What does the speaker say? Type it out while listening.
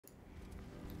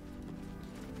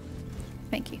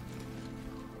Thank you.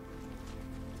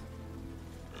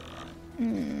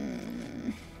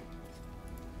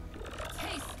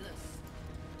 Tasteless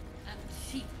and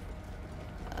cheap.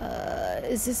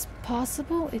 Is this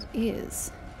possible? It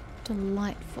is.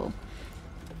 Delightful.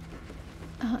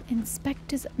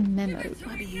 Inspector's memo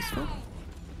might be useful.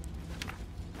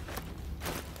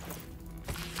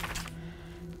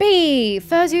 B.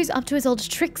 Furzu's up to his old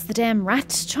tricks, the damn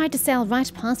rat. Tried to sail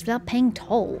right past without paying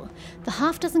toll. The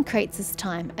half dozen crates this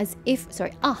time, as if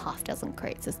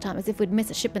we'd miss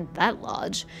a shipment that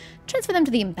large. Transfer them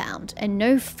to the impound, and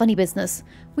no funny business.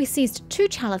 We seized 2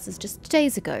 chalices just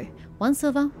days ago. 1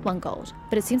 silver, 1 gold.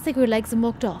 But it seems they grew legs and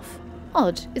walked off.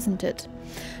 Odd, isn't it?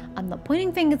 I'm not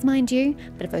pointing fingers, mind you,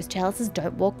 but if those chalices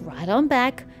don't walk right on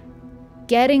back,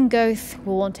 getting Goth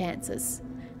want answers.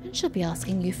 And she'll be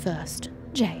asking you first.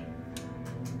 J.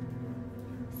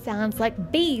 Sounds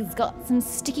like B's got some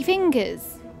sticky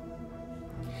fingers.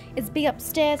 Is B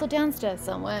upstairs or downstairs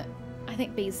somewhere? I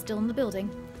think B's still in the building.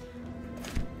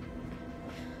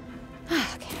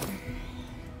 Okay.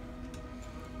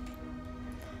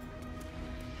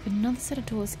 Another set of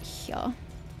doors here,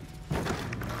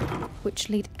 which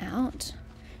lead out,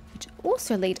 which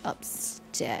also lead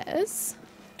upstairs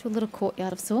to a little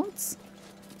courtyard of sorts.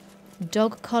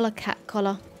 Dog collar, cat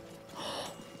collar.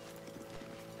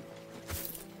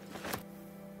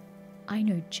 I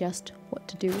know just what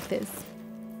to do with this.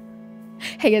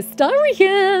 Hey,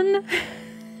 Astarian!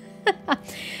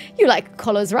 You like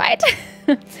collars, right?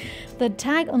 The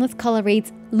tag on this collar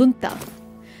reads Lunta,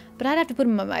 but I'd have to put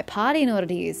them on my party in order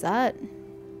to use that.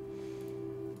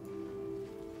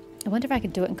 I wonder if I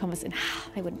could do it in conversation.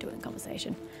 They wouldn't do it in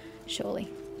conversation, surely.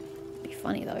 It'd be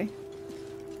funny though.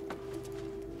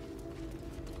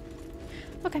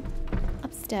 Okay,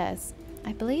 upstairs,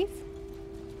 I believe.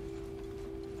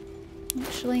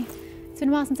 Actually, it's been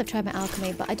a while since I've tried my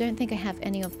alchemy, but I don't think I have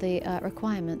any of the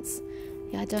requirements.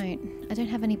 Yeah, I don't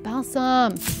have any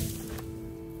balsam.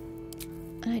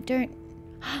 And I don't...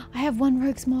 I have 1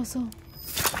 rogue's morsel.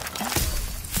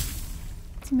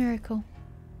 It's a miracle.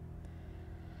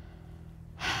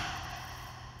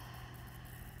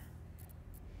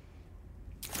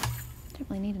 Don't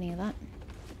really need any of that.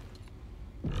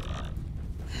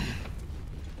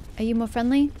 Are you more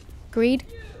friendly? Greed?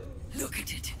 Look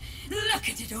at it. Look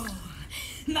at it all.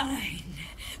 Mine.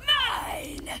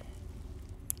 Mine!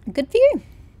 Good for you.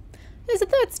 There's a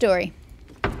 3rd story.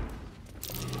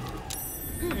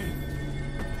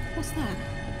 What's that?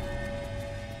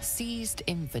 Seized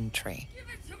inventory. Give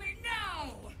it to me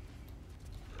now!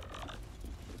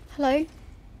 Hello?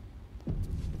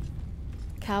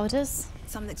 Cowardice?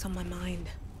 Something's on my mind.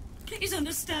 Please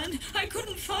understand, I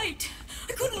couldn't fight.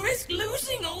 I couldn't risk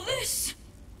losing all this.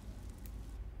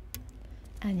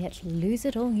 And yet lose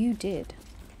it all you did.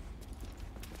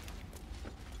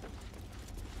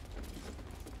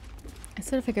 I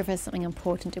sort of figure if there's something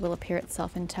important, it will appear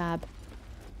itself in tab.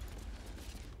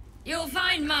 You'll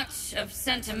find much of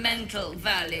sentimental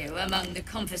value among the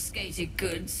confiscated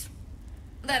goods.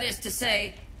 That is to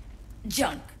say,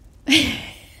 junk.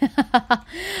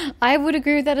 I would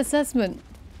agree with that assessment.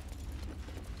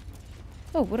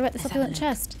 Oh, what about the succulent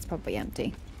chest? It's probably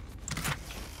empty.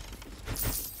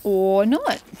 Or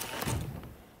not.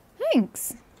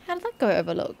 Thanks. How did that go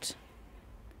overlooked?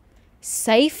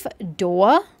 Safe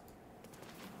door?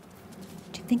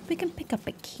 Do you think we can pick up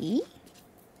a key?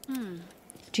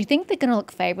 Do you think they're going to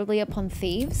look favorably upon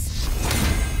thieves?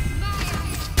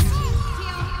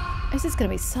 This is going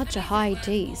to be such a high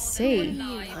DC.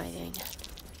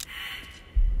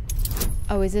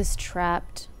 Oh, is this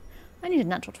trapped? I need a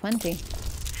natural 20.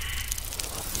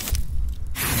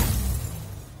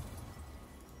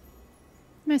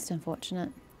 Most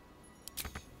unfortunate.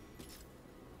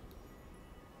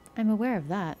 I'm aware of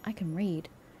that. I can read.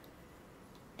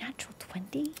 Natural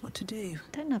 20? What to do?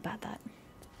 Don't know about that.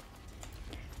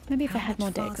 Maybe if I had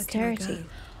more farther can I dexterity. go?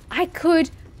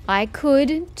 I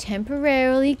could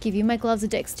temporarily give you my gloves of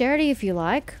dexterity if you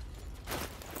like.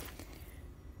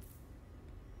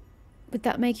 Would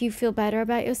that make you feel better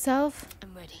about yourself?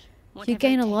 I'm ready. You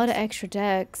gain a lot of extra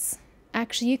dex.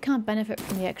 Actually, you can't benefit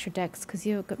from the extra dex because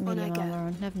you've got medium armor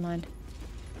on. Never mind.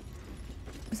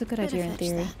 It was a good idea in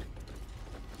theory.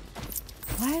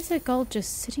 Why is there gold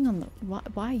just sitting on the...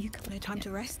 Why are you collecting No time to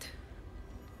rest?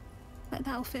 But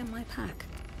that'll fit in my pack.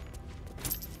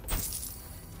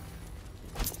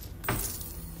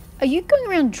 Are you going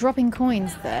around dropping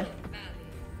coins there?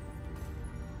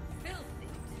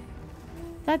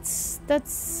 That's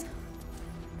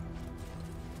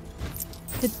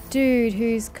the dude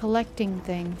who's collecting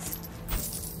things.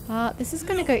 This is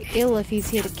gonna go ill if he's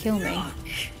here to kill me.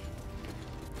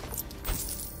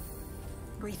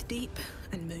 Breathe deep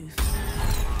and move.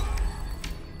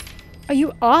 Oh,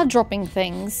 you are dropping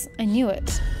things. I knew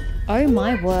it. Oh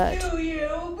my word. What do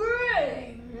you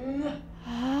bring?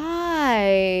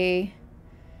 Hi.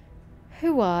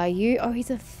 Who are you? Oh,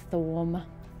 he's a Thorm.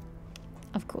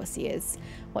 Of course he is.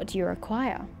 What do you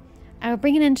require? I will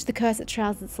bring an end to the curse that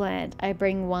shrouds this land. I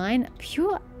bring wine,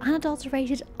 pure,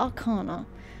 unadulterated arcana.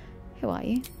 Who are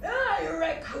you? I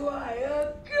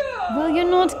require gold. Well, you're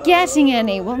not getting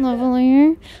any. What level are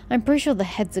you? I'm pretty sure the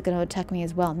heads are going to attack me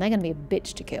as well, and they're going to be a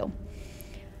bitch to kill.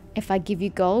 If I give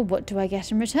you gold, what do I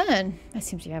get in return? It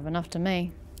seems you have enough to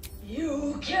me.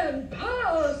 You can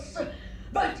pass,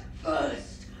 but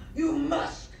first you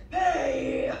must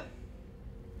pay.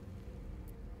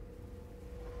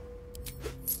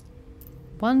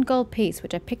 1 gold piece,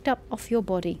 which I picked up off your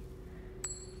body.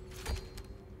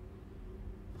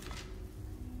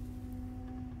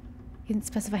 You didn't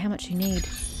specify how much you need.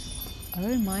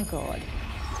 Oh my god.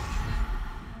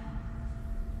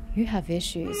 You have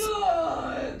issues.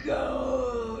 More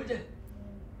gold.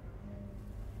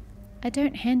 I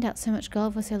don't hand out so much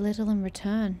gold for so little in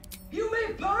return. You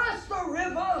may pass the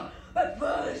river, but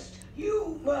first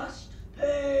you must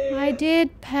pay. I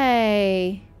did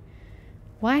pay.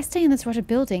 Why stay in this rotted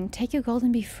building? Take your gold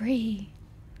and be free.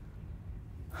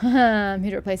 I'm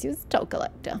here to replace you as a toll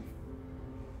collector.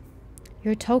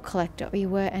 You're a toll collector, or you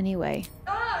were anyway.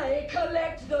 I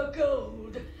collect the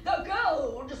gold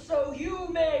so you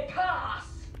may pass.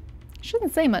 She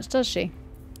doesn't say much, does she?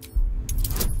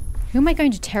 Who am I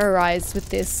going to terrorize with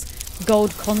this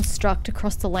gold construct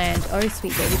across the land? Oh,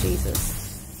 sweet baby Jesus.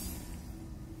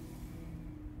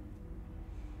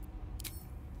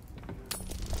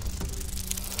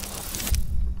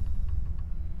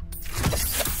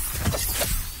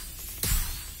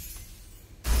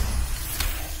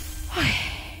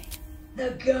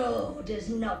 The gold is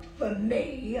not for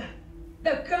me.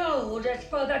 The gold is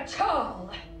for the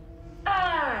toll.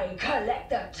 I collect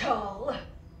the toll.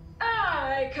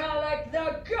 I collect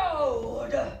the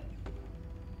gold.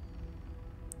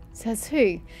 Says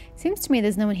who? Seems to me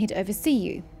there's no one here to oversee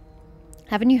you.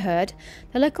 Haven't you heard?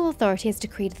 The local authority has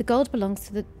decreed the gold belongs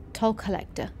to the toll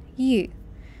collector. You.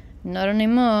 Not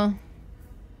anymore.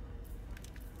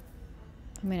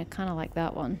 I mean, I kind of like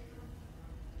that one.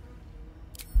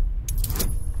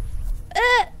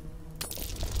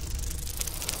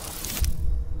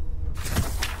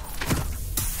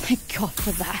 Thank God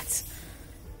for that.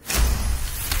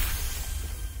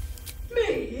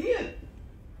 Me?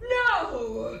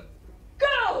 No!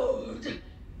 Gold!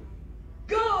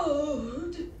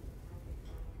 Gold!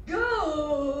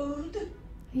 Gold!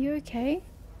 Are you okay?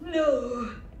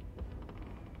 No.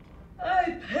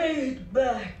 I paid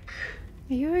back.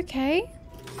 Are you okay?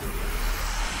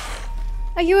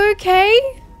 Are you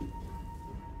okay?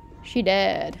 She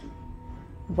did.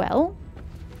 Well,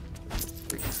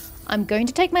 I'm going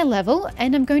to take my level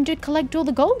and I'm going to collect all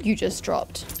the gold you just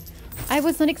dropped. I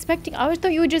was not expecting. I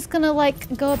thought you were just gonna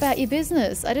like go about your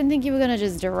business. I didn't think you were gonna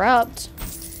just erupt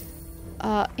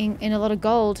in a lot of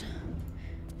gold,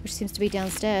 which seems to be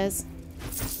downstairs.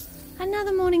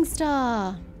 Another morning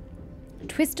star.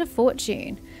 Twist of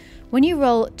fortune. When you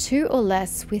roll 2 or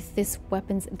less with this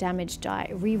weapon's damage die,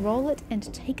 re-roll it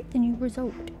and take the new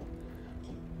result.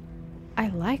 I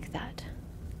like that.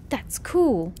 That's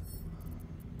cool.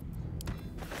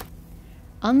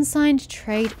 Unsigned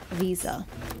trade visa.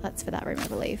 That's for that room, I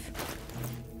believe.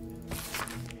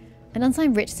 An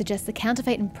unsigned writ suggests a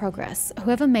counterfeit in progress.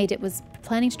 Whoever made it was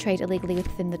planning to trade illegally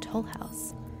within the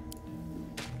Tollhouse.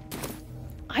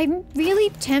 I'm really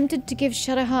tempted to give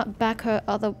Shadowheart back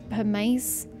her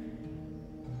mace.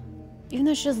 Even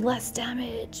though she does less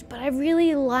damage. But I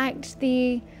really liked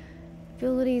the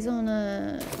abilities on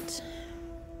it.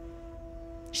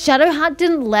 Shadowheart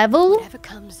didn't level? Whatever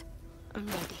comes, I'm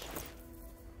ready.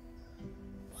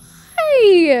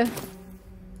 Why?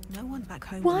 No one back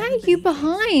home. Why are you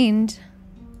behind?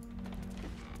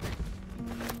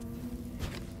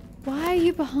 Why are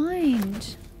you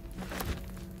behind?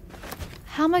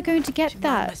 How am I going to get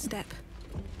that? Step.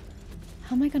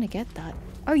 How am I going to get that?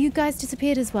 Oh, you guys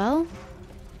disappeared as well?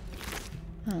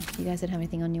 Oh, you guys didn't have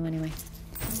anything on you anyway.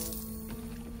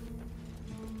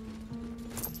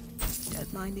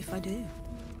 Don't mind if I do.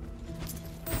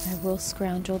 I will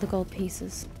scrounge all the gold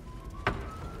pieces.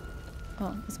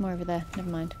 Oh, there's more over there.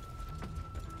 Never mind.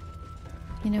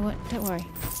 You know what? Don't worry.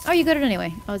 Oh, you got it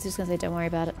anyway. I was just going to say don't worry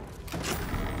about it.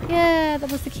 Yeah,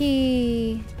 that was the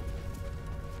key.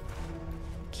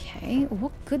 Okay,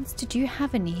 what goods did you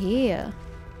have in here?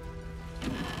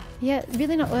 Yeah,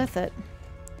 really not worth it.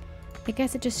 I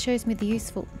guess it just shows me the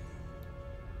useful.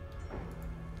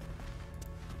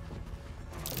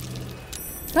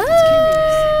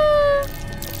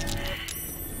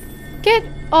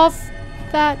 off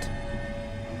that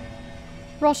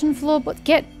rotten floor. But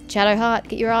get Shadowheart,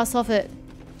 get your ass off it.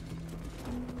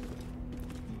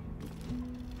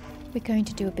 We're going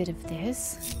to do a bit of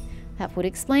this. That would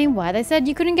explain why they said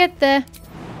you couldn't get there.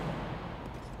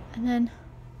 And then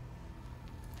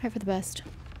hope for the best.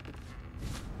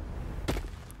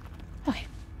 Okay.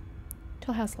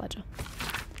 Tollhouse ledger.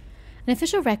 An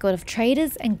official record of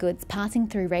traders and goods passing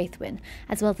through Wraithwin,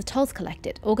 as well as the tolls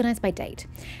collected, organised by date.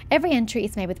 Every entry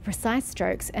is made with precise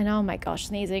strokes and, oh my gosh,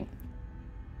 sneezing.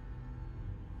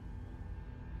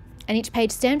 And each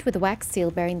page stamped with a wax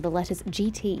seal bearing the letters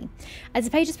GT. As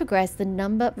the pages progress, the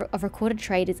number of recorded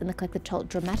traders in the collected toll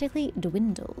dramatically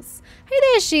dwindles. Hey,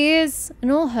 there she is! In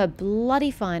all her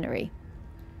bloody finery.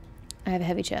 I have a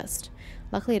heavy chest.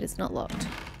 Luckily it is not locked.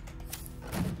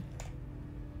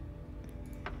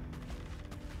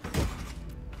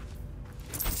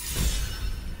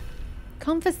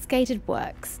 Confiscated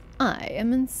works. I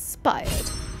am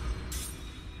inspired.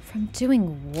 From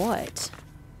doing what?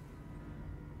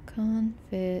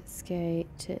 Confiscated.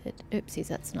 Oopsies,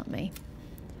 that's not me.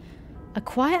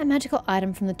 Acquire a magical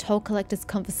item from the toll collector's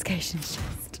confiscation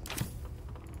chest.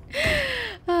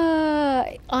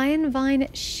 Iron Vine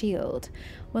Shield.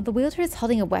 Well, the wielder is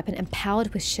holding a weapon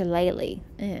empowered with shillelagh.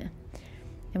 And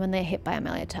when they are hit by a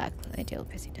melee attack, they deal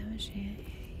piercing damage.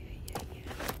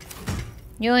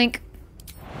 Yoink.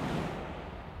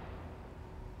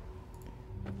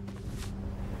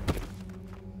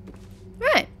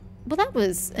 Right. Well, that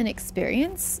was an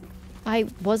experience I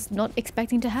was not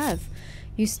expecting to have.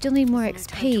 You still need more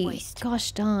XP.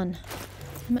 Gosh darn.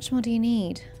 How much more do you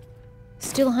need?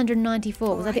 Still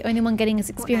 194. Was I the only one getting this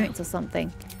experience or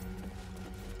something?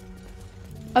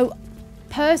 Oh,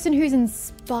 person who's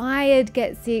inspired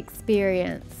gets the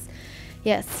experience.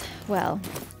 Yes, well,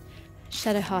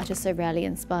 Shadowheart is so rarely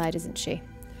inspired, isn't she?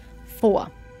 4.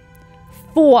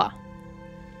 What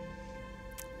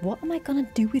am I gonna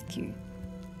do with you?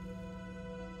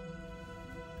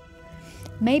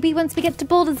 Maybe once we get to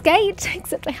Baldur's Gate,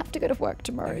 except I have to go to work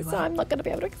tomorrow, so I'm not going to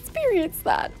be able to experience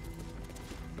that.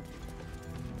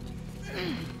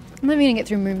 I'm not going to get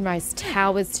through Moonrise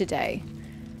Towers today.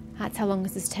 That's how long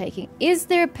this is taking. Is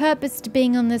there a purpose to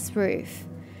being on this roof?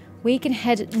 We can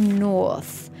head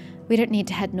north. We don't need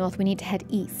to head north, we need to head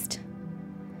east.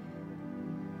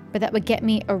 But that would get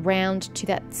me around to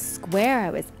that square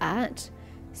I was at.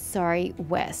 Sorry,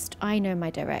 west. I know my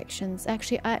directions.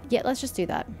 Actually, yeah, let's just do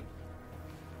that.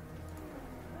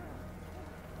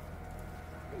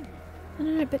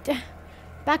 No, but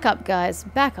back up, guys.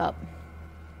 Back up.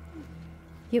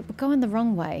 We're going the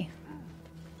wrong way.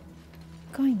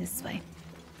 Going this way.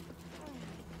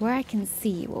 Where I can see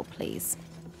you all, please.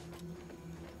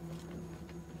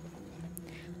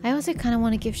 I also kind of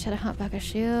want to give Shadowheart back a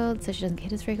shield so she doesn't get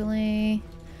hit as frequently.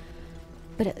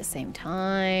 But at the same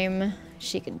time,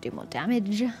 she can do more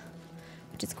damage.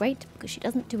 Which is great, because she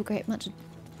doesn't do a great much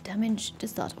damage to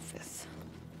start off with.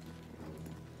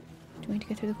 Do we need to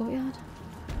go through the courtyard?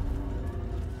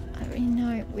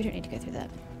 No, we don't need to go through that.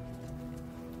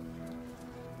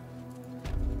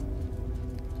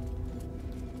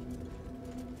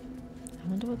 I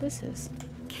wonder what this is.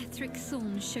 Ketheric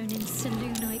Thorn shown in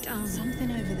Selûnite armor.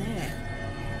 Something over there.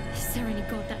 Is there any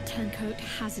god that turncoat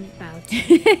hasn't bowed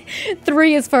to?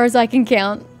 3 as far as I can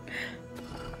count.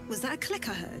 Was that a click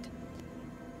I heard?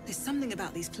 There's something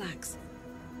about these plaques.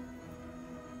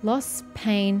 Loss,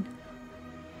 pain,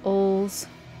 all's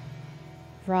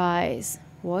rise.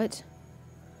 What?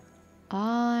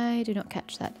 I do not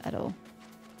catch that at all.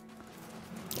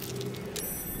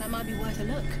 That might be worth a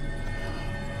look.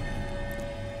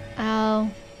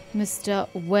 Al, Mr.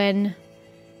 Wen,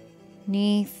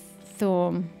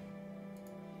 Neathorm.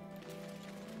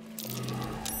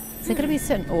 Is there going to be a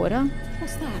certain order?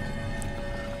 What's that?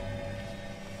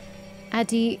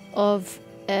 Adi of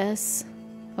S.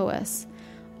 OS.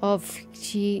 Of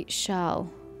Chi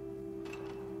Shal.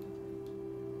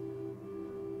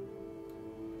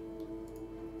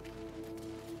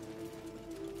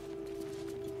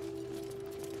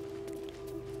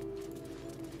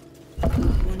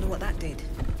 Wonder what that did.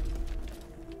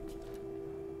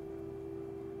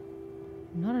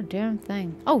 Not a damn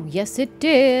thing. Oh, yes it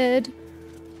did.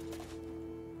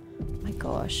 My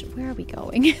gosh, where are we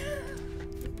going?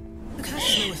 Look,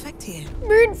 there's no effect here.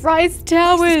 Moonrise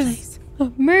Towers!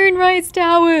 Moonrise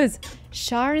Towers!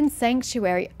 Sharon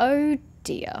Sanctuary. Oh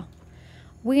dear.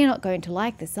 We're not going to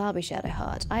like this, are we,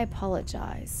 Shadowheart? I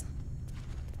apologize.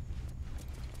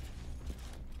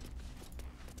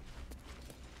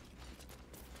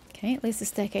 Okay, at least the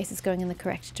staircase is going in the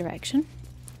correct direction.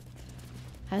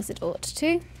 As it ought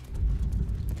to.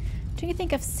 Don't you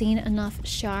think I've seen enough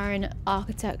Sharon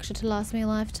architecture to last me a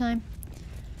lifetime?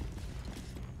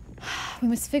 We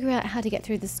must figure out how to get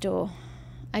through this door.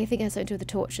 I think it has something to do with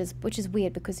the torches, which is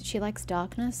weird because she likes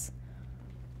darkness.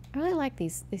 I really like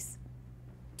these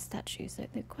statues.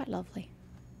 They're quite lovely.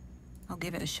 I'll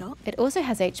give it a shot. It also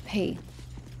has HP.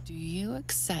 Do you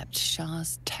accept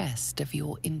Shah's test of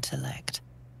your intellect?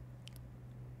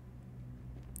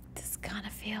 This kind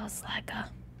of feels like a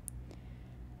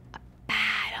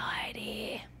bad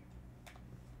idea.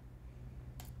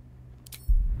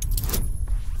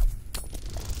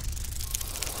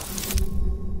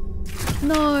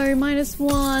 No,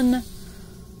 -1.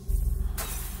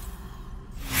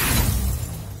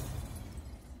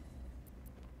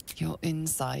 Your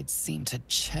insides seem to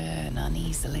churn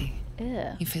uneasily.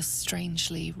 Ew. You feel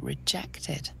strangely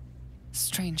rejected,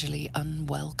 strangely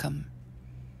unwelcome.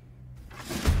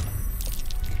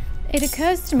 It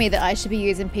occurs to me that I should be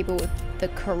using people with the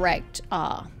correct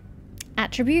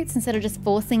attributes instead of just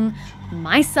forcing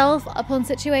myself upon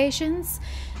situations.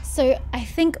 So I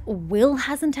think Will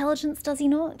has intelligence, does he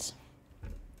not?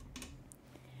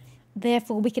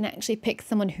 Therefore, we can actually pick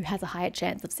someone who has a higher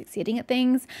chance of succeeding at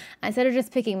things instead of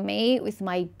just picking me with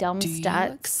my dumb stats. Do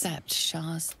you accept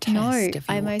Shah's test No, of your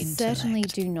I most intellect? certainly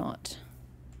do not.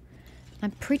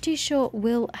 I'm pretty sure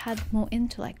Will had more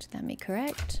intellect than me,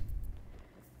 correct?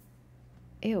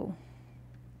 Ew.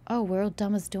 Oh, we're all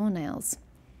dumb as doornails.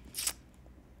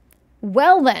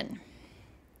 Well then.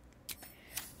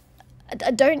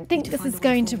 I don't think this is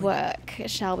going to work,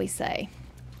 shall we say.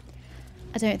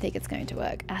 I don't think it's going to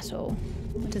work at all.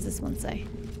 What does this one say?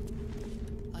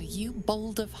 Are you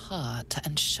bold of heart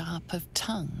and sharp of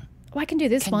tongue? Oh, I can do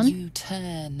this Can one. you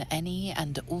turn any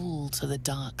and all to the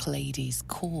Dark Lady's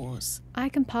cause? I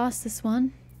can pass this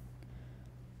one.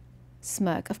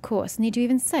 Smirk, of course. Need you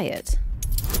even say it?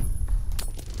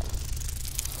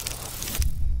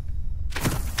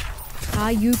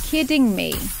 Are you kidding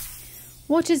me?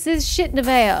 What is this shit,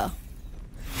 Neveah?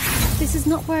 This is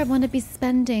not where I want to be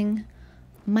spending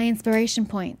my inspiration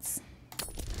points.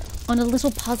 On a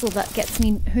little puzzle that gets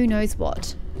me who knows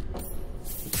what.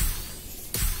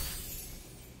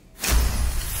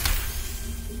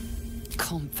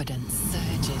 Confidence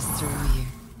surges through you.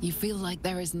 You feel like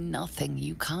there is nothing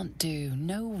you can't do,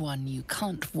 no one you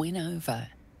can't win over.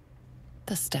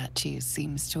 The statue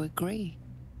seems to agree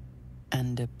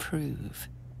and approve.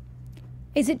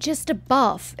 Is it just a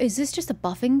buff? Is this just a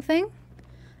buffing thing?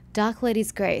 Dark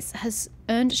Lady's Grace has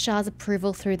earned Shah's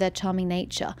approval through their charming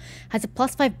nature. Has a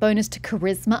 +5 bonus to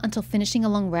charisma until finishing a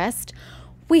long rest.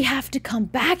 We have to come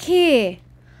back here.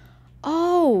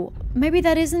 Oh, maybe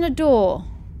that isn't a door.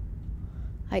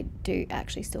 I do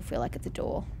actually still feel like it's a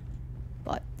door.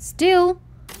 But still,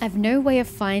 I have no way of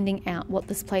finding out what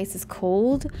this place is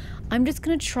called. I'm just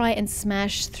going to try and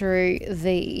smash through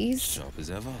these. Sharp as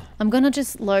ever. I'm going to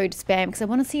just load spam because I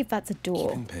want to see if that's a door.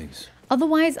 Keeping pace.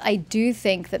 Otherwise, I do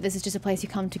think that this is just a place you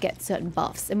come to get certain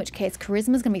buffs, in which case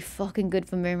charisma is going to be fucking good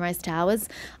for Moonrise Towers.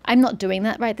 I'm not doing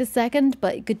that right this second,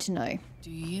 but good to know.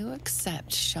 Do you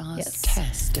accept Shah's Yes.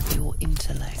 test of your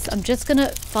intellect? So I'm just going to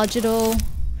fudge it all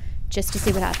just to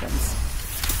see what happens.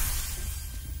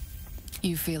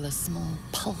 You feel a small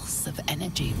pulse of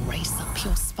energy race up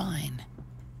your spine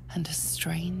and a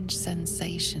strange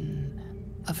sensation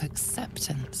of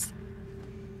acceptance.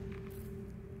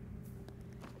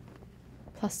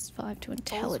 +5 to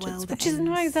intelligence, well that which is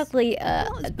not ends. exactly Not as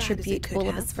bad as it attribute could all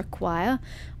of us have. require.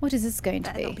 What is this going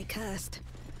to Better not be? be cursed.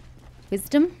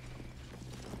 Wisdom?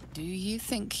 Do you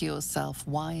think yourself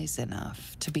wise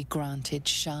enough to be granted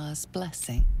Shah's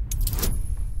blessing?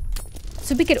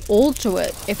 So we could alter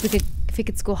it if we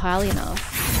could score highly enough.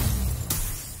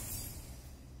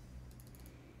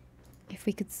 If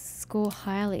we could score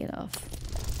highly enough.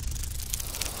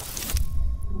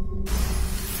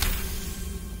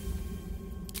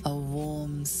 A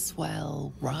warm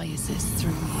swell rises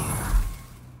through you.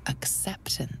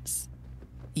 Acceptance.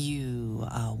 You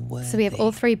are worthy. So we have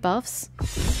all 3 buffs.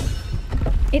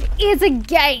 It is a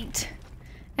gate!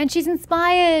 And she's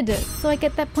inspired! So I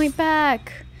get that point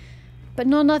back. But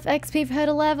not enough XP for her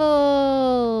to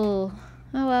level.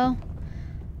 Oh well.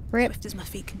 Rip. Swift as my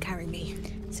feet can carry me.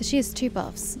 So she has 2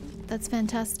 buffs. That's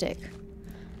fantastic.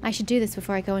 I should do this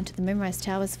before I go into the Moonrise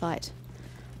Towers fight.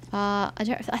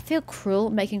 I feel cruel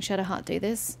making Shadowheart do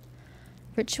this.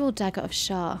 Ritual Dagger of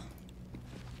Shah.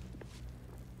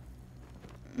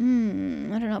 I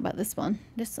don't know about this one.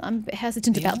 I'm a bit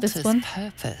hesitant The about this altar's one.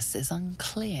 purpose is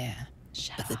unclear,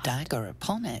 but the Shadowheart. dagger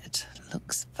upon it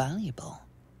looks valuable.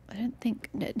 I don't think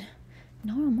that.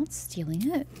 No, I'm not stealing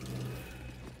it.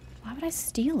 Why would I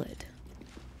steal it?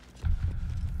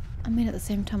 I mean, at the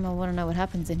same time, I want to know what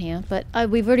happens in here. But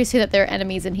we've already seen that there are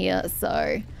enemies in here,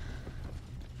 so...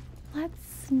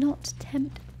 Let's not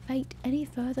tempt fate any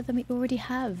further than we already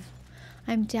have.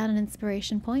 I'm down an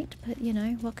inspiration point, but you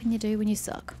know, what can you do when you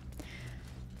suck?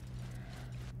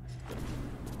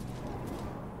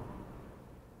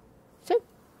 So...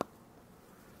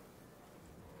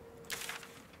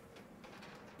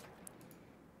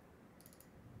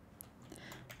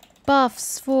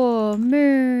 Buffs for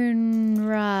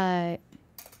Moonrise.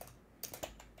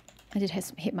 I did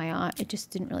hit my eye. It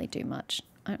just didn't really do much.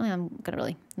 I don't think I'm gonna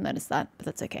really notice that, but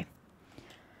that's okay.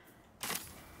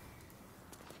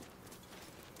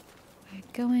 We're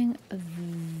going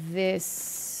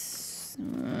this...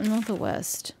 not the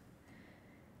west.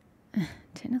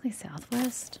 Technically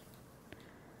southwest.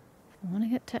 If I want to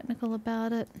get technical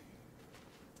about it.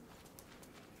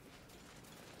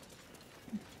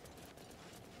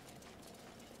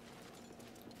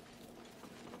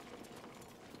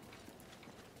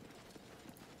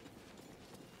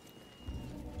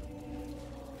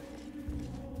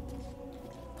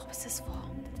 For?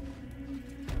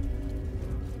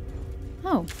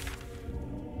 Oh.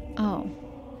 Oh.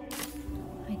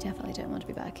 I definitely don't want to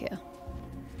be back here.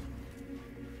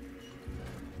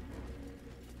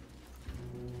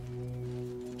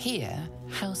 Here,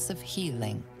 House of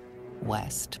Healing.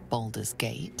 West, Baldur's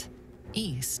Gate.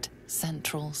 East,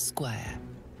 Central Square.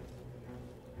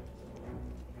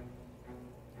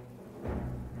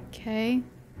 Okay.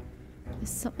 There's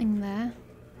something there.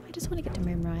 I just want to get to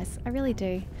Moonrise. I really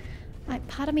do. Like,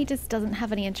 part of me just doesn't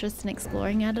have any interest in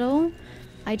exploring it at all.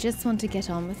 I just want to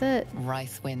get on with it.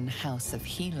 Rythwin House of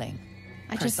Healing.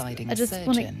 I just Presiding want to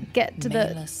surgeon, get to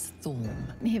Malus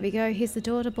Thorm. Here we go. Here's the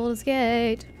door to Baldur's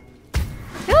Gate.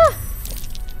 Ah!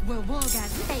 Well, Wargad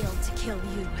failed to kill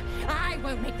you. I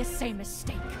won't make the same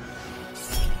mistake.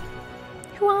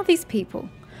 Who are these people?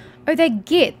 Oh, they're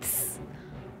Gits.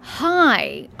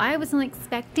 Hi. I wasn't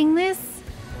expecting this.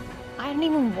 I don't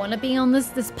even want to be on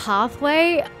this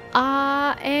pathway.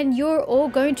 And you're all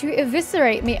going to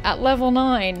eviscerate me at level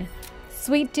 9.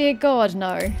 Sweet dear God,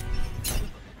 no.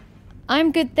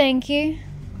 I'm good, thank you.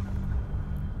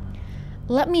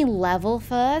 Let me level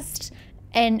first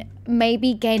and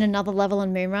maybe gain another level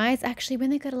in Moonrise. Actually, when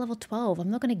they go to level 12, I'm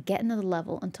not going to get another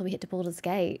level until we hit to Baldur's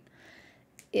Gate.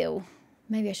 Ew.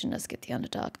 Maybe I shouldn't have skipped the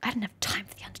Underdark. I didn't have time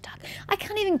for the Underdark. I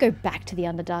can't even go back to the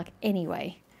Underdark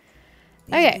anyway.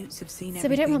 Okay, so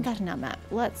we don't want that in our map.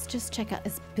 Let's just check out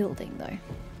this building, though.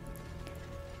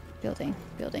 Building.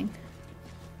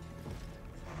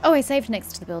 Oh, I saved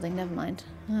next to the building. Never mind.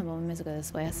 Oh, well, we may as well go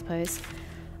this way, I suppose.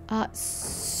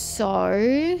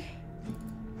 So...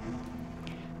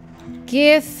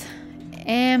 Gith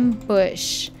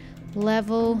Ambush.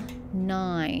 Level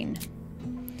 9.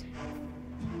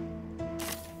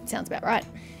 Sounds about right.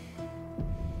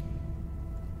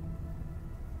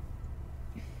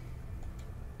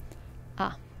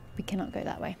 Ah, we cannot go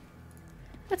that way.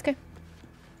 Let's go.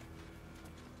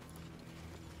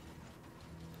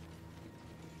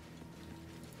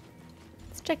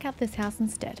 Let's check out this house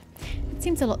instead. It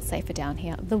seems a lot safer down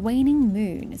here. The Waning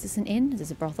Moon. Is this an inn? Is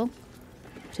this a brothel?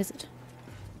 What is it?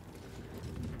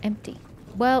 Empty.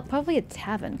 Well, probably a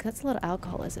tavern, because that's a lot of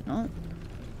alcohol, is it not?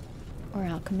 Or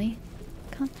alchemy.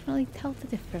 Can't really tell the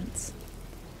difference.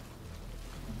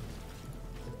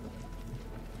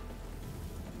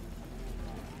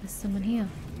 There's someone here.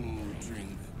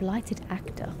 Blighted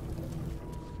actor.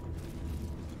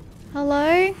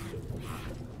 Hello?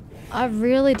 I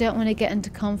really don't want to get into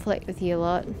conflict with you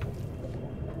lot.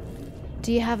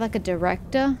 Do you have like a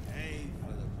director?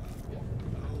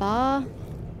 Bar?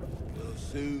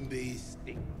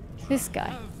 This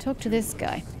guy. Talk to this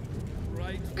guy.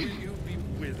 Right will you be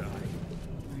with I?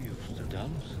 We used to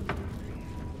dance.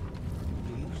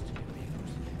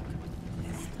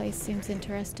 This place seems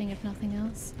interesting, if nothing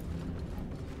else.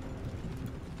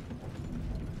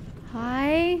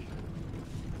 Hi.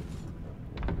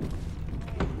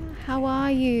 How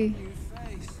are you?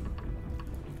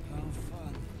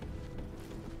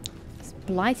 It's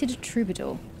Blighted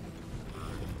Troubadour.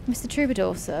 Mr.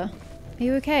 Troubadour, sir. Are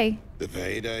you okay? The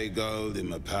payday gold in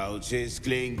my pouch is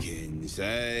clinking.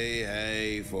 Say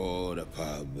hey for the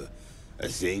pub. A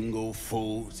single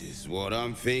thought is what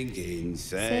I'm thinking.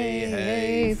 Say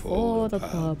hey for the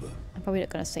pub. I'm probably not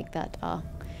going to seek that. Oh,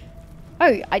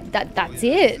 that's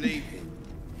it.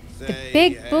 The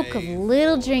big book of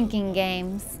little drinking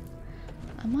games.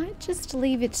 I might just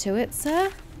leave it to it,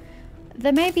 sir.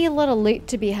 There may be a lot of loot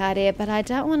to be had here, but I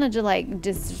don't want to like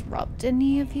disrupt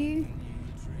any of you.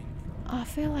 I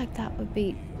feel like that would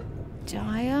be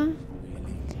dire.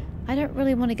 I don't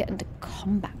really want to get into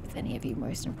combat with with any of you,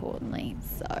 most importantly.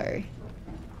 So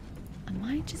I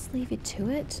might just leave you to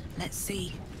it. Let's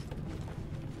see.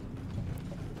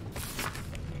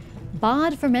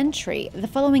 Barred from entry. The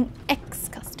following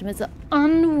ex-customers are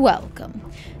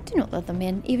unwelcome. Do not let them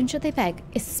in, even should they beg,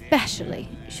 especially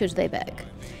should they beg.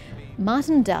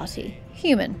 Martin Doughty,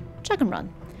 human, chug and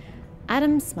run.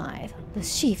 Adam Smythe,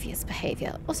 lascivious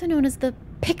behaviour, also known as the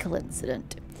pickle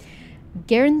incident.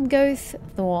 Geringoth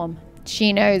Thorm,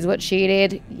 she knows what she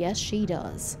did. Yes, she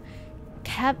does.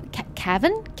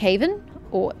 Caven?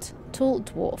 Ort, tall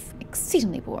dwarf,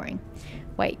 exceedingly boring.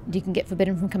 Wait, you can get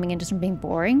forbidden from coming in just from being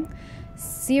boring?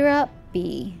 Syrah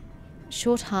B,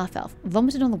 short half-elf,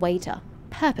 vomited on the waiter,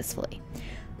 purposefully.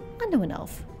 Unknown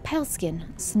elf, pale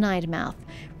skin, snide mouth,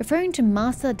 referring to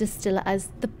Master Distiller as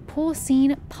the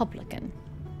porcine publican.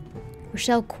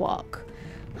 Rochelle Quark,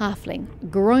 halfling,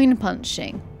 groin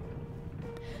punching.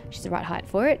 She's the right height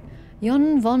for it.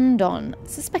 Jon Von Don,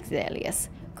 suspected alias,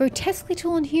 grotesquely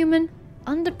tall and human,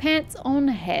 underpants on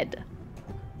head.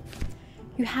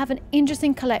 You have an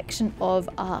interesting collection of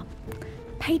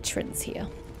patrons here.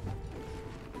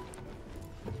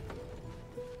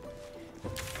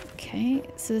 Okay,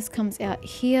 so this comes out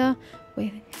here.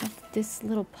 We have this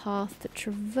little path to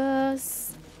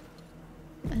traverse.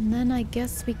 And then I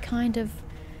guess we kind of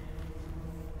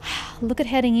look at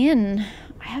heading in.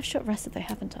 I have short rested though,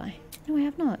 haven't I? No, I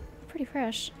have not. Pretty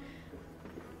fresh.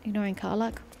 Ignoring car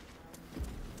luck.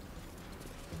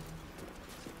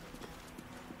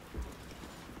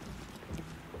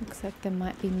 Looks like there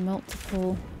might be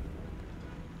multiple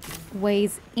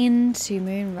ways into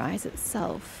Moonrise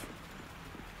itself.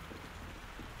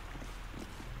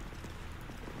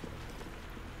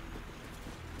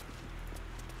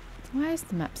 Why is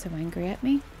the map so angry at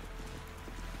me?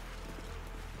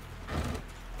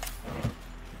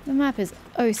 The map is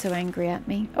oh so angry at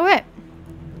me. Okay.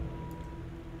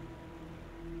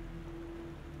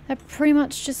 That pretty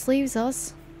much just leaves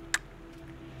us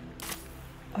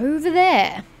over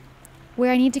there,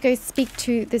 where I need to go speak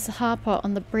to this Harper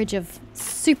on the bridge of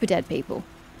super dead people,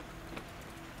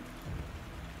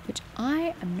 which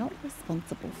I am not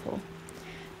responsible for.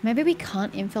 Maybe we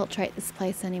can't infiltrate this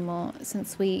place anymore,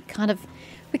 since we kind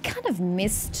of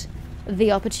missed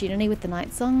the opportunity with the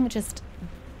night song, just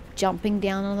jumping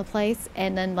down on the place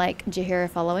and then like Jaheira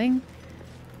following.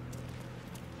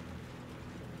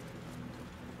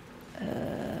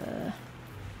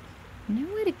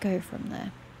 Nowhere to go from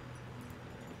there.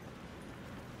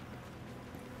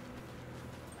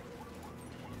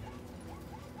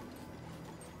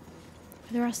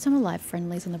 There are some alive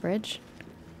friendlies on the bridge.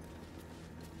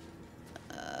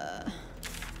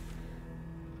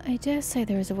 I dare say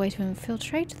there is a way to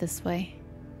infiltrate this way.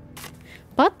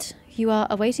 But you are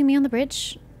awaiting me on the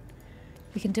bridge.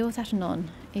 We can deal with that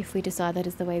anon if we decide that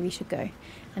is the way we should go,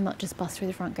 and not just bust through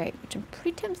the front gate, which I'm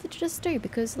pretty tempted to just do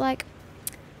because, like,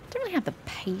 I don't really have the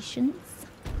patience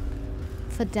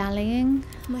for dallying.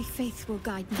 My faith will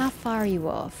guide me. How far are you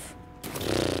off?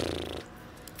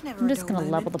 Never I'm just gonna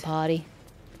level the party.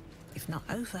 If not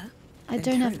over. I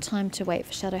don't have time to wait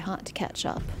for Shadowheart to catch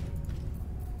up.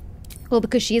 Well,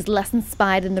 because she is less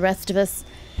inspired than the rest of us.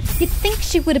 You'd think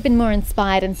she would have been more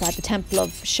inspired inside the Temple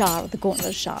of Shar, the Gauntlet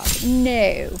of Shar. But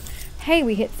no. Hey,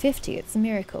 we hit 50. It's a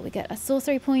miracle. We get a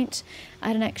sorcery point,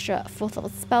 add an extra 4th level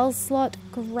spell slot.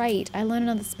 Great. I learn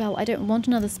another spell. I don't want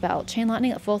another spell. Chain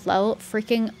Lightning at 4th level.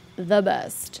 Freaking the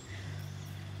best.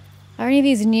 Are any of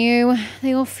these new?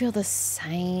 They all feel the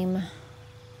same.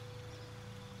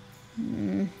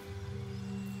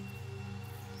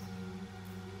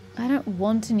 I don't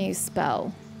want a new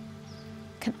spell.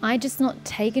 Can I just not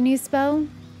take a new spell?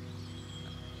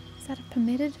 Is that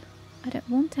permitted? I don't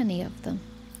want any of them.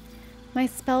 My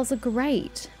spells are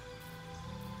great.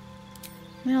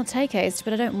 I mean, I'll take haste,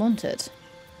 but I don't want it.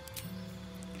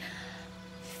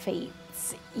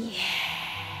 Fates, yeah.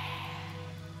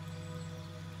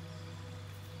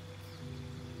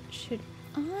 Should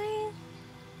I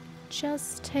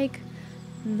just take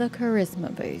the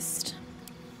charisma boost?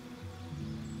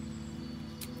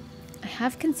 I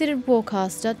have considered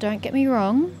Warcaster, don't get me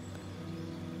wrong.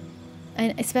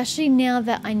 And especially now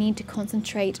that I need to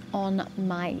concentrate on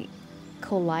my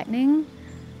Call Lightning,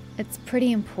 it's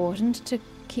pretty important to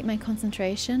keep my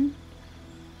concentration.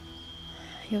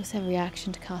 You also have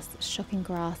reaction to cast Shocking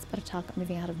Grasp at a target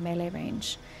moving out of melee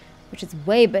range, which is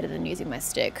way better than using my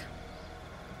stick.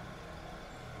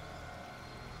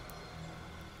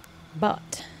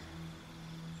 But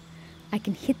I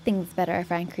can hit things better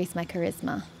if I increase my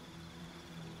charisma.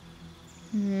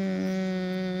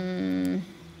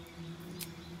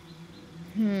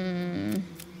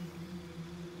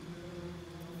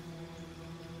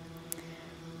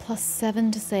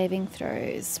 +7 to saving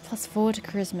throws. +4 to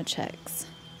charisma checks.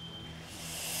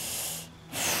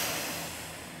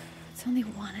 It's only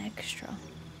 1 extra.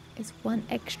 Is 1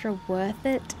 extra worth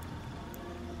it?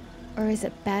 Or is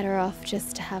it better off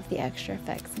just to have the extra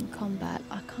effects in combat?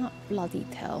 I can't bloody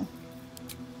tell.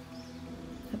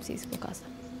 Oopsies, spellcaster.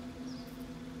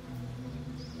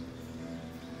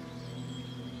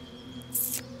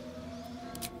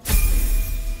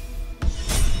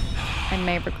 I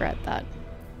may regret that.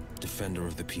 Defender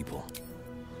of the people.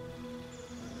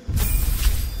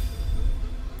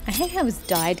 I hate how his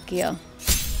dyed gear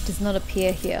does not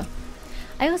appear here.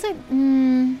 I also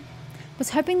was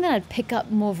hoping that I'd pick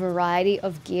up more variety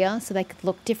of gear so they could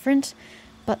look different,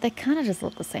 but they kind of just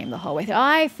look the same the whole way through.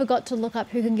 I forgot to look up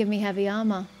who can give me heavy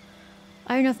armor.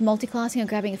 I don't know if multi-classing or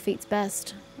grabbing a feat's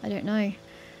best. I don't know.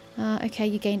 Okay,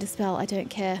 you gained a spell. I don't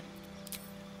care.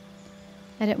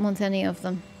 I don't want any of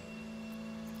them.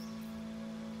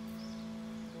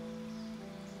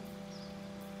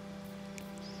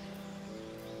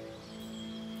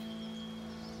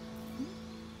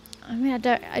 I mean,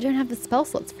 I don't have the spell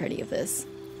slots for any of this,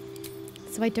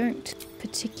 so I don't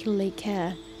particularly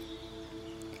care.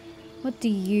 What do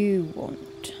you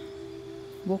want?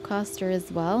 Warcaster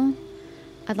as well?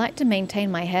 I'd like to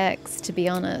maintain my hex, to be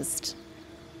honest.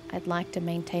 I'd like to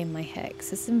maintain my hex.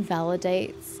 This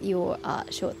invalidates your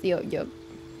your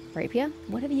rapier,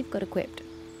 whatever you've got equipped.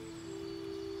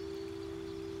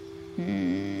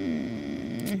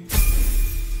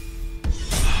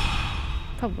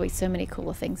 Probably so many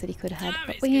cooler things that he could have had,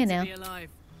 but we're here now.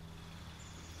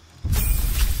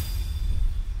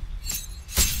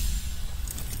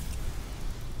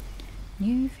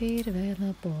 New feat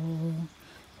available.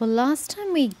 Well, last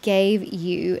time we gave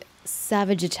you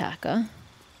Savage Attacker.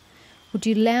 Would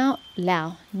you now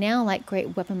like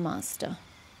Great Weapon Master?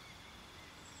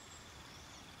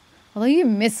 Although you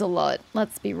miss a lot,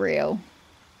 let's be real.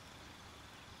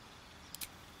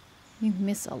 You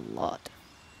miss a lot.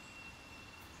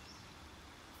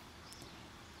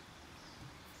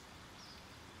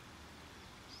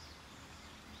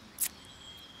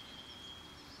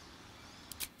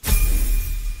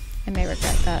 I may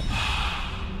regret that.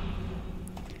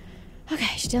 Okay,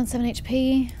 she's down 7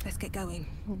 HP. Let's get going.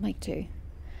 We'll make 2.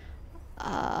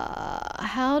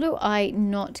 How do I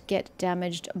not get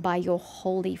damaged by your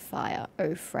holy fire,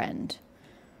 oh friend?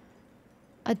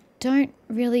 I don't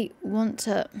really want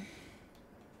to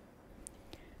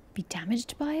be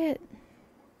damaged by it.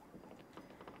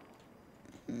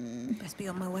 Best be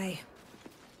on my way.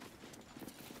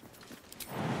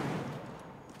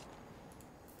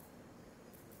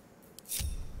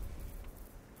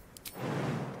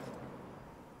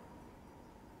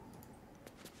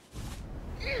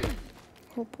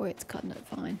 Oh boy, it's cutting it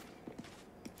fine.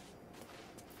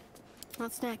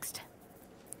 What's next?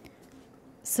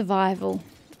 Survival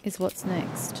is what's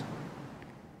next.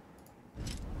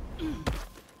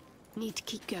 Need to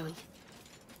keep going.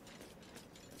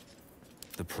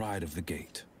 The pride of the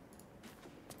gate.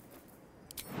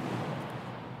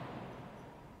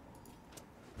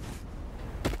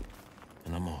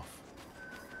 And I'm off.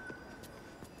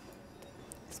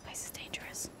 This place is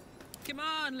dangerous. Come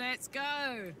on, let's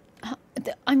go.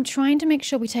 I'm trying to make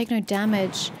sure we take no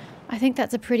damage. I think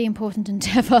that's a pretty important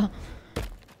endeavor. It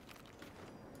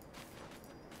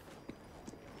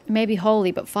may be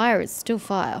holy, but fire is still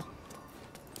fire.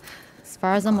 As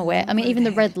far as I'm aware. I mean, even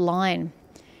the red line.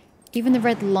 Even the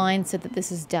red line said that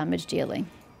this is damage dealing.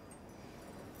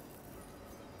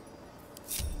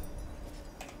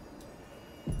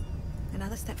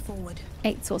 Another step forward.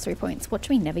 8 sorcery points. Watch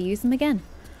me never use them again.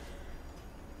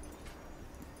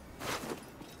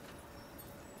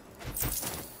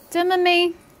 Dimmer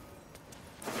me.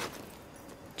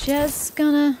 Just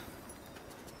gonna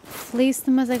fleece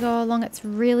them as I go along. It's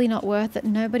really not worth it.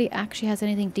 Nobody actually has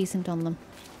anything decent on them.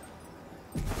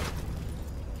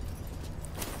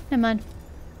 Never mind.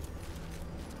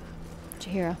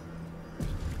 Chihira.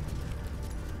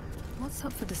 What's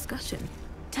up for discussion?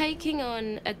 Taking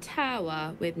on a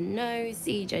tower with no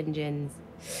siege engines.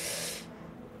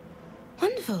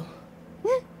 Wonderful.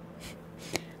 I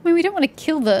mean, we don't want to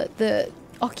kill the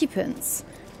occupants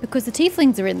because the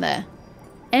tieflings are in there.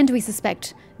 And we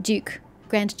suspect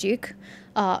Grand Duke,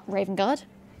 Ravengard.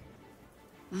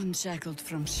 Unshackled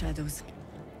from shadows.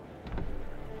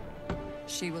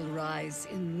 She will rise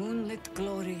in moonlit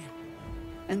glory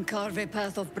and carve a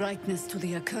path of brightness to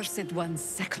the accursed one's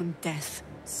second death.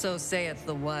 So saith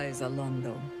the wise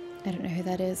Alondo. I don't know who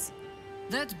that is.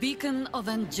 That beacon of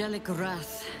angelic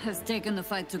wrath has taken the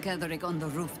fight to Ketheric on the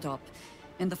rooftop.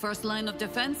 In the first line of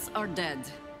defense are dead.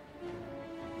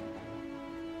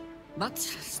 But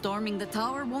storming the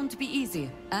tower won't be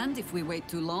easy. And if we wait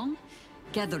too long,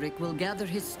 Ketheric will gather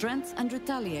his strength and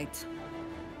retaliate.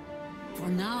 For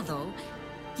now, though,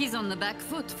 he's on the back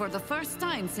foot for the first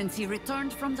time since he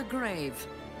returned from the grave.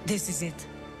 This is it.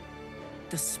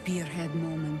 The spearhead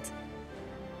moment.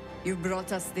 You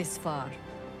brought us this far.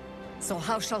 So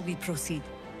how shall we proceed?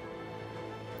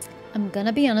 I'm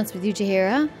gonna be honest with you,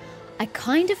 Jaheira. I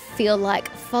kind of feel like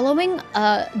following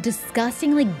a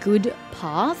disgustingly good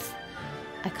path.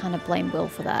 I kind of blame Will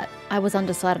for that. I was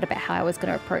undecided about how I was going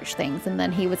to approach things, and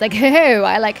then he was like, oh,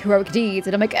 I like heroic deeds.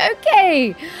 And I'm like,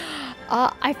 okay.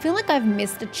 I feel like I've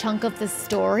missed a chunk of the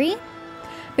story,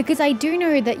 because I do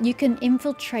know that you can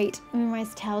infiltrate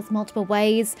Moonrise Towers multiple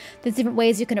ways. There's different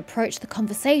ways you can approach the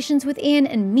conversations within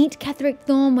and meet Ketheric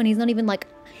Thorn when he's not even like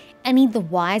any the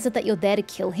wiser that you're there to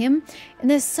kill him. And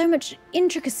there's so much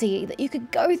intricacy that you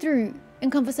could go through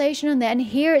in conversation on there. And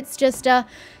here it's just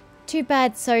too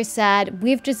bad, so sad.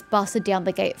 We've just busted down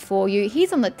the gate for you.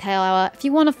 He's on the tower. If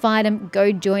you want to fight him,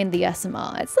 go join the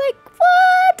SMR. It's like,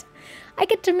 what? I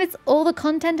get to miss all the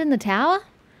content in the tower?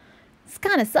 This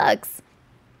kind of sucks.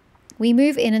 We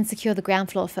move in and secure the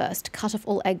ground floor first. Cut off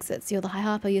all exits. You're the High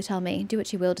Harper, you tell me. Do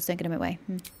what you will, just don't get in my way.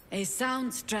 A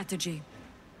sound strategy.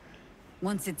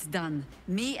 Once it's done,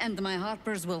 me and my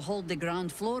Harpers will hold the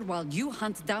ground floor while you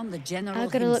hunt down the general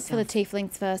I've got to look for the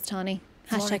tieflings first, honey.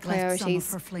 Hashtag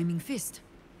priorities. Her flaming fist.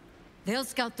 They'll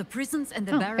scout the prisons and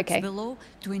the barracks below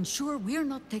to ensure we're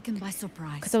not taken by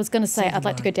surprise. Because I was going to say I'd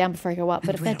like to go down before I go up,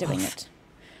 but if they're doing it.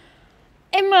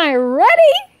 Am I ready?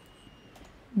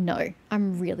 No,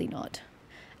 I'm really not.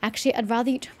 Actually, I'd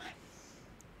rather you...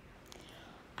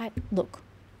 Look,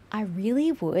 I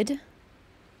really would...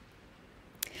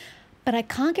 But I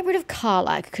can't get rid of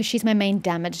Karlach because she's my main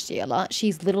damage dealer.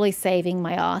 She's literally saving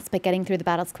my ass by getting through the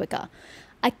battles quicker.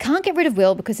 I can't get rid of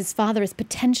Will because his father is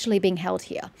potentially being held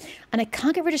here. And I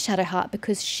can't get rid of Shadowheart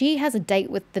because she has a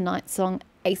date with the Night Song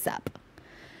ASAP.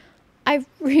 I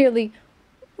really,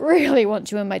 really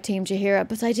want you in my team, Jaheira,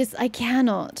 but I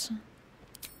cannot.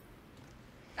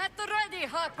 At the ready,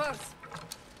 Harpers!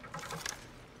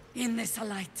 In this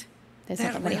light. There's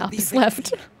not that many Harpers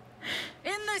left.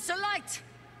 In this light!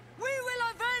 We will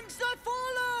avenge the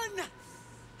fallen!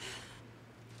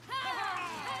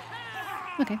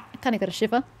 Okay, I kind of got a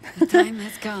shiver. The time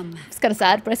has come. It's kind of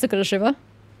sad, but I still got a shiver.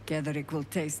 Ketheric will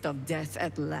taste of death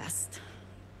at last.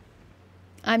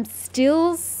 I'm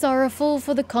still sorrowful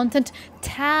for the content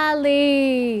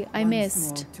tally I missed.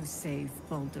 Once more to save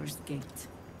Baldur's Gate.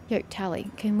 Yo,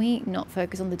 Tally, can we not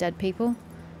focus on the dead people?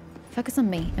 Focus on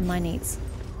me and my needs.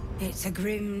 It's a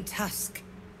grim task,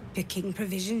 picking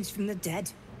provisions from the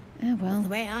dead. Oh, well. The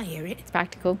way I hear it, it's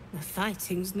practical. The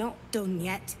fighting's not done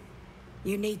yet.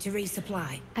 You need to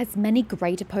resupply. As many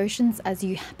greater potions as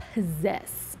you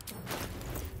possess.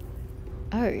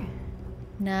 Oh.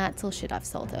 Nah, it's all shit. I've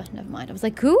sold her. Never mind. I was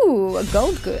like, ooh, a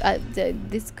gold good.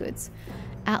 This goods.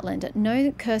 Outlander.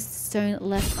 No cursed stone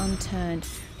left unturned.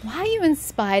 Why are you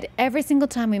inspired every single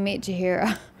time we meet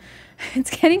Jaheira?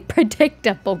 It's getting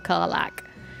predictable, Karlach.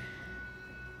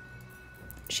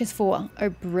 She has 4. Oh,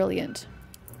 brilliant.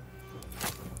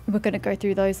 We're going to go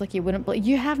through those like you wouldn't believe.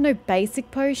 You have no basic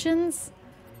potions?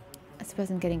 I suppose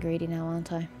I'm getting greedy now,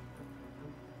 aren't I?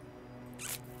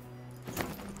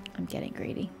 I'm getting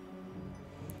greedy.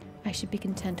 I should be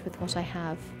content with what I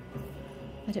have.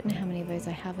 I don't know how many of those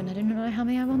I have, and I don't know how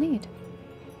many I will need.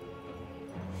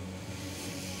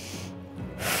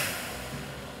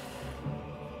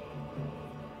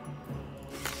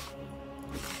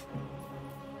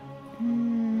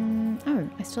 Oh,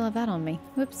 I still have that on me.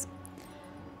 Whoops.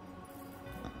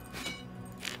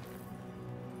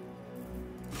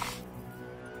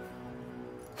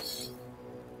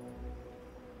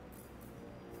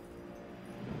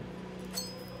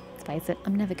 Face it,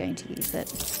 I'm never going to use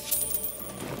it.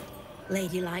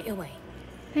 Lady, light away.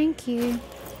 Thank you.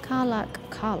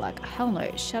 Karlach. Hell no.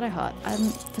 Shadowheart. I'm,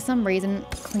 for some reason,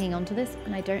 clinging onto this,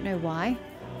 and I don't know why.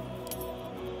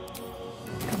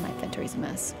 God, my inventory's a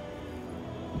mess.